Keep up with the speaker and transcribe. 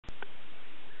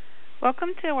Welcome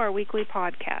to our weekly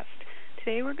podcast.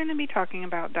 Today we're going to be talking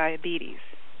about diabetes.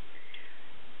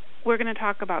 We're going to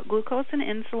talk about glucose and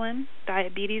insulin,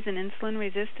 diabetes and insulin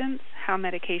resistance, how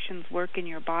medications work in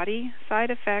your body,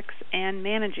 side effects, and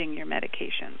managing your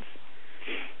medications.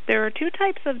 There are two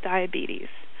types of diabetes.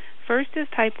 First is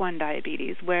type 1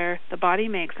 diabetes, where the body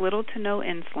makes little to no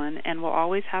insulin and will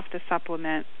always have to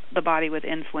supplement the body with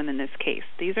insulin in this case.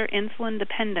 These are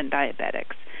insulin-dependent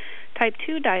diabetics. Type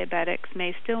 2 diabetics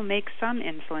may still make some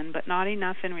insulin, but not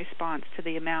enough in response to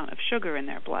the amount of sugar in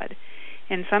their blood.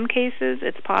 In some cases,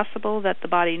 it's possible that the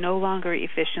body no longer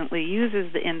efficiently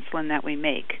uses the insulin that we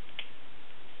make.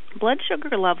 Blood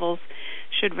sugar levels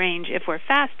should range, if we're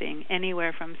fasting,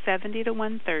 anywhere from 70 to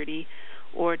 130,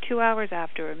 or 2 hours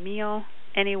after a meal,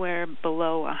 anywhere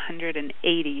below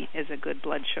 180 is a good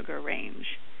blood sugar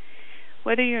range.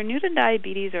 Whether you're new to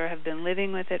diabetes or have been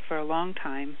living with it for a long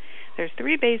time, there's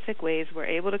three basic ways we're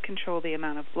able to control the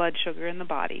amount of blood sugar in the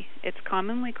body. It's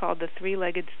commonly called the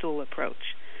three-legged stool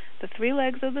approach. The three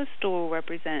legs of the stool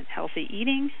represent healthy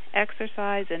eating,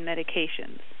 exercise, and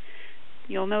medications.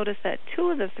 You'll notice that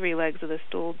two of the three legs of the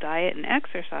stool, diet and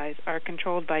exercise, are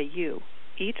controlled by you.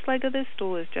 Each leg of this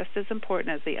stool is just as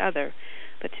important as the other,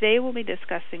 but today we'll be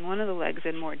discussing one of the legs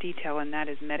in more detail, and that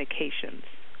is medications.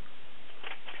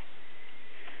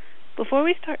 Before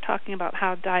we start talking about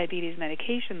how diabetes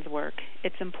medications work,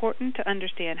 it's important to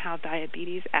understand how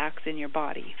diabetes acts in your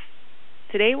body.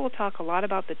 Today we'll talk a lot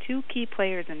about the two key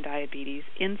players in diabetes,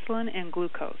 insulin and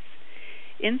glucose.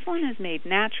 Insulin is made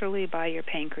naturally by your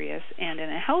pancreas, and in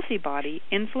a healthy body,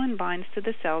 insulin binds to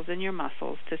the cells in your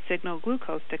muscles to signal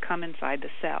glucose to come inside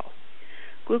the cell.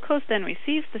 Glucose then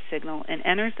receives the signal and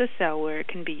enters the cell where it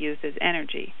can be used as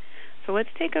energy. So let's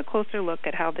take a closer look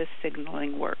at how this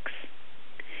signaling works.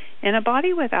 In a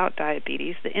body without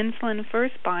diabetes, the insulin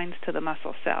first binds to the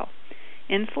muscle cell.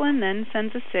 Insulin then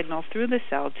sends a signal through the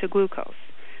cell to glucose.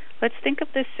 Let's think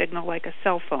of this signal like a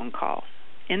cell phone call.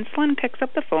 Insulin picks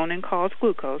up the phone and calls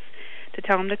glucose to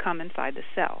tell him to come inside the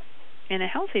cell. In a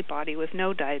healthy body with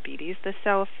no diabetes, the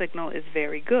cell signal is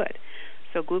very good,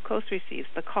 so glucose receives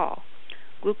the call.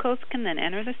 Glucose can then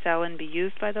enter the cell and be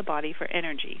used by the body for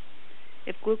energy.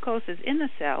 If glucose is in the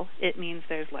cell, it means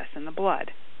there's less in the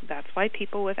blood. That's why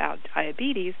people without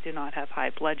diabetes do not have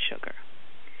high blood sugar.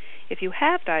 If you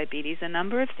have diabetes, a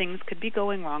number of things could be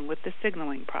going wrong with the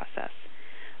signaling process.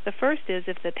 The first is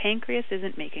if the pancreas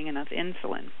isn't making enough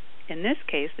insulin. In this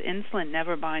case, the insulin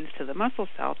never binds to the muscle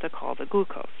cell to call the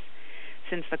glucose.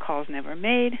 Since the call is never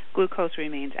made, glucose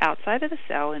remains outside of the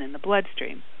cell and in the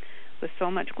bloodstream. With so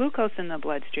much glucose in the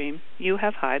bloodstream, you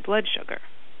have high blood sugar.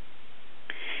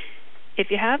 If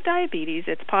you have diabetes,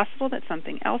 it's possible that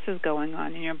something else is going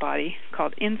on in your body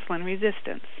called insulin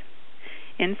resistance.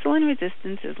 Insulin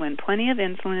resistance is when plenty of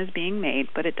insulin is being made,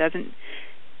 but it doesn't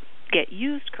get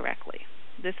used correctly.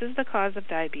 This is the cause of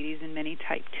diabetes in many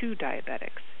type 2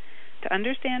 diabetics. To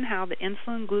understand how the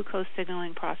insulin-glucose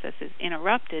signaling process is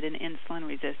interrupted in insulin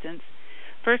resistance,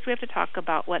 first we have to talk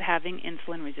about what having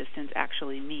insulin resistance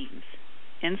actually means.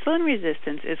 Insulin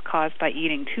resistance is caused by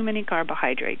eating too many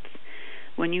carbohydrates.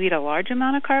 When you eat a large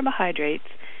amount of carbohydrates,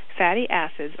 fatty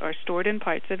acids are stored in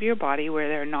parts of your body where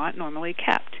they're not normally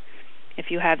kept. If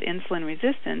you have insulin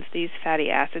resistance, these fatty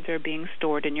acids are being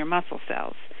stored in your muscle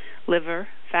cells, liver,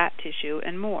 fat tissue,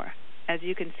 and more. As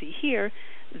you can see here,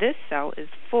 this cell is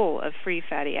full of free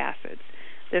fatty acids.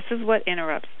 This is what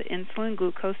interrupts the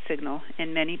insulin-glucose signal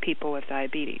in many people with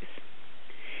diabetes.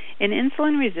 In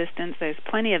insulin resistance, there's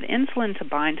plenty of insulin to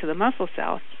bind to the muscle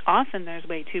cell. Often there's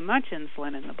way too much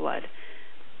insulin in the blood.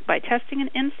 By testing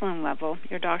an insulin level,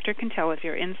 your doctor can tell if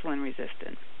you're insulin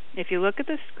resistant. If you look at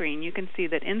the screen, you can see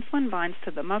that insulin binds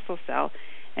to the muscle cell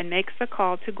and makes the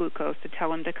call to glucose to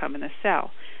tell him to come in the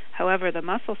cell. However, the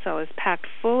muscle cell is packed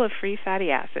full of free fatty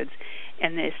acids,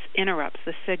 and this interrupts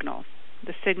the signal.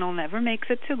 The signal never makes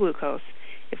it to glucose.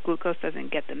 If glucose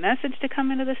doesn't get the message to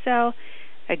come into the cell,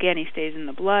 again, he stays in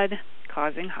the blood,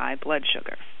 causing high blood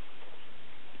sugar.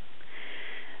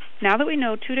 Now that we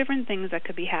know two different things that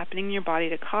could be happening in your body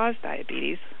to cause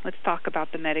diabetes, let's talk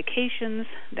about the medications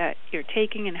that you're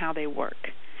taking and how they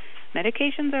work.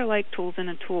 Medications are like tools in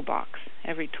a toolbox.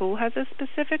 Every tool has a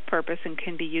specific purpose and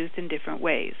can be used in different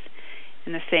ways.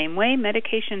 In the same way,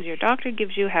 medications your doctor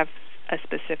gives you have a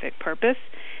specific purpose.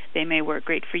 They may work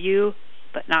great for you,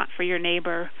 but not for your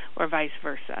neighbor, or vice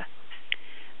versa.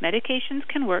 Medications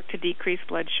can work to decrease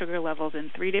blood sugar levels in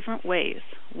three different ways.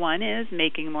 One is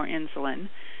making more insulin.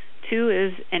 Two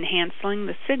is enhancing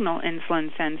the signal insulin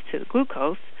sends to the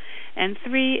glucose. And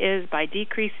three is by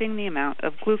decreasing the amount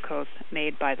of glucose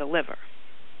made by the liver.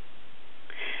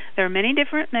 There are many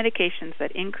different medications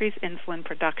that increase insulin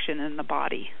production in the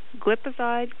body.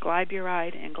 Glipizide,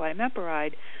 glyburide, and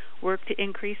glimepiride work to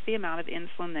increase the amount of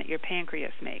insulin that your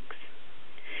pancreas makes.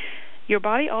 Your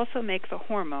body also makes a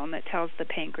hormone that tells the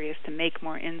pancreas to make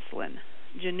more insulin.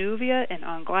 Januvia and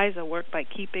Onglyza work by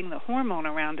keeping the hormone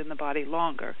around in the body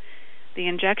longer. The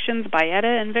injections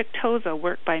Byetta and Victoza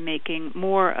work by making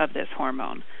more of this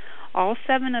hormone. All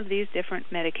 7 of these different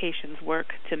medications work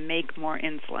to make more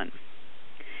insulin.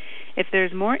 If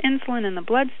there's more insulin in the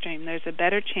bloodstream, there's a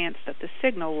better chance that the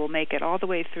signal will make it all the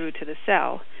way through to the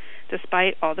cell,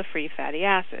 despite all the free fatty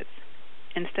acids.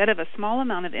 Instead of a small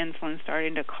amount of insulin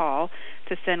starting to call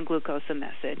to send glucose a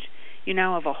message, you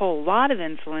now have a whole lot of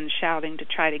insulin shouting to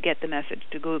try to get the message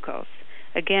to glucose.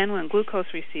 Again, when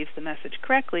glucose receives the message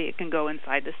correctly, it can go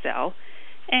inside the cell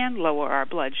and lower our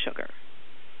blood sugar.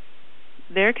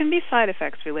 There can be side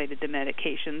effects related to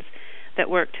medications that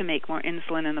work to make more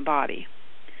insulin in the body.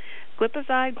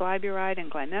 Glipizide, glyburide, and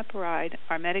glimepiride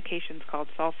are medications called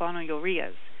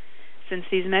sulfonylureas. Since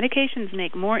these medications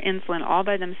make more insulin all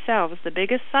by themselves, the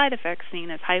biggest side effect seen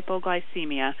is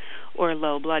hypoglycemia, or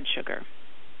low blood sugar.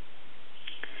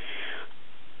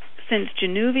 Since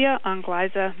Januvia,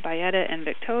 Onglyza, Byetta, and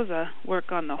Victoza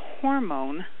work on the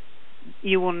hormone,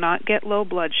 you will not get low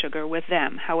blood sugar with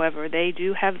them. However, they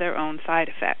do have their own side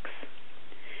effects.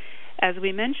 As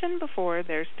we mentioned before,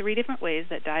 there's 3 different ways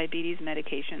that diabetes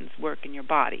medications work in your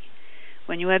body.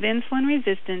 When you have insulin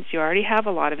resistance, you already have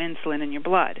a lot of insulin in your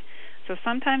blood. So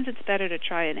sometimes it's better to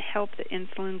try and help the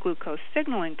insulin-glucose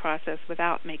signaling process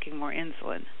without making more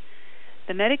insulin.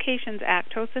 The medications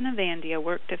Actos and Avandia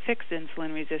work to fix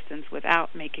insulin resistance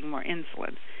without making more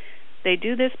insulin. They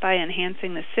do this by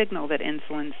enhancing the signal that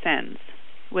insulin sends.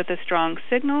 With a strong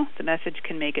signal, the message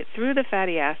can make it through the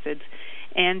fatty acids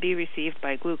and be received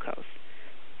by glucose.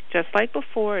 Just like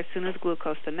before, as soon as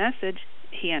glucose the message,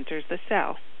 he enters the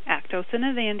cell. Actos and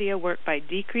Avandia work by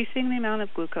decreasing the amount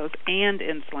of glucose and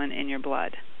insulin in your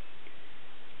blood.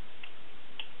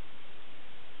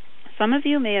 Some of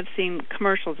you may have seen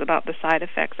commercials about the side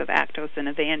effects of Actos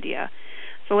and Avandia,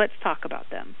 so let's talk about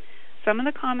them. Some of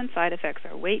the common side effects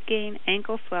are weight gain,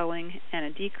 ankle swelling, and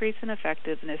a decrease in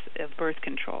effectiveness of birth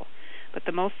control. But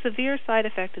the most severe side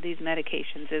effect of these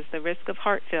medications is the risk of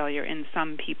heart failure in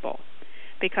some people.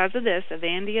 Because of this,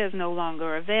 Avandia is no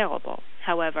longer available.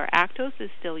 However, Actos is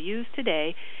still used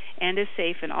today and is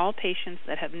safe in all patients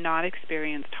that have not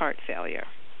experienced heart failure.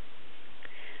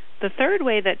 The third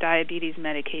way that diabetes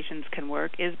medications can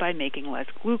work is by making less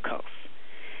glucose.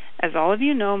 As all of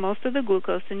you know, most of the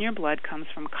glucose in your blood comes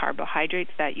from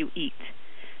carbohydrates that you eat.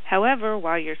 However,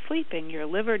 while you're sleeping, your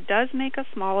liver does make a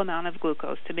small amount of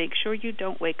glucose to make sure you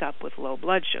don't wake up with low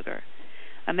blood sugar.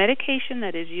 A medication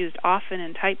that is used often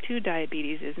in type 2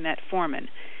 diabetes is metformin,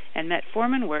 and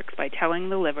metformin works by telling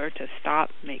the liver to stop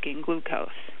making glucose.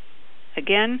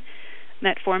 Again,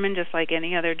 metformin, just like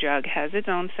any other drug, has its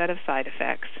own set of side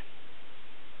effects.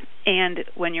 And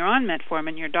when you're on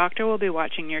metformin, your doctor will be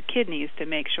watching your kidneys to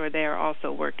make sure they are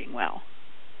also working well.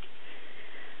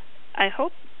 I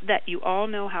hope that you all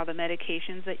know how the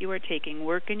medications that you are taking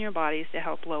work in your bodies to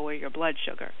help lower your blood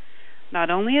sugar. Not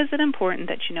only is it important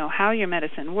that you know how your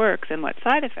medicine works and what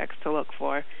side effects to look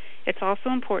for, it's also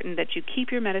important that you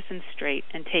keep your medicine straight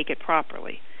and take it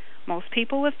properly. Most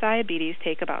people with diabetes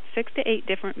take about 6 to 8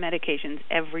 different medications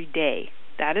every day.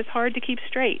 That is hard to keep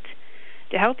straight.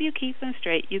 To help you keep them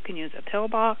straight, you can use a pill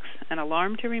box, an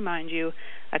alarm to remind you,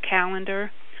 a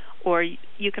calendar, or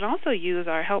you can also use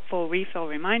our helpful refill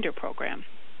reminder program.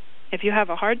 If you have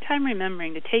a hard time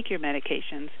remembering to take your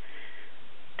medications,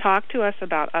 talk to us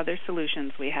about other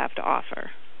solutions we have to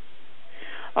offer.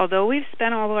 Although we've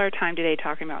spent all of our time today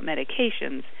talking about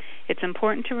medications, it's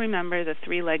important to remember the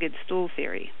 3-legged stool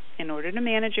theory. In order to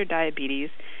manage your diabetes,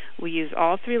 we use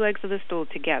all 3 legs of the stool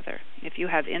together. If you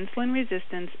have insulin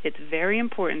resistance, it's very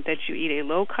important that you eat a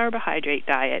low carbohydrate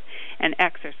diet and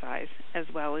exercise, as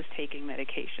well as taking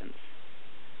medications.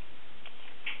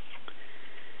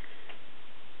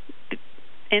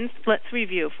 Let's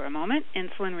review for a moment.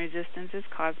 Insulin resistance is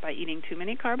caused by eating too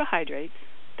many carbohydrates.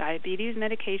 Diabetes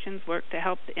medications work to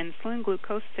help the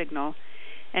insulin-glucose signal,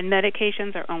 and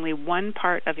medications are only one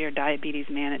part of your diabetes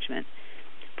management.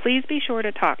 Please be sure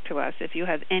to talk to us if you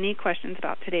have any questions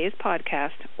about today's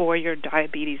podcast or your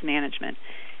diabetes management.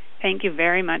 Thank you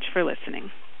very much for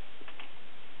listening.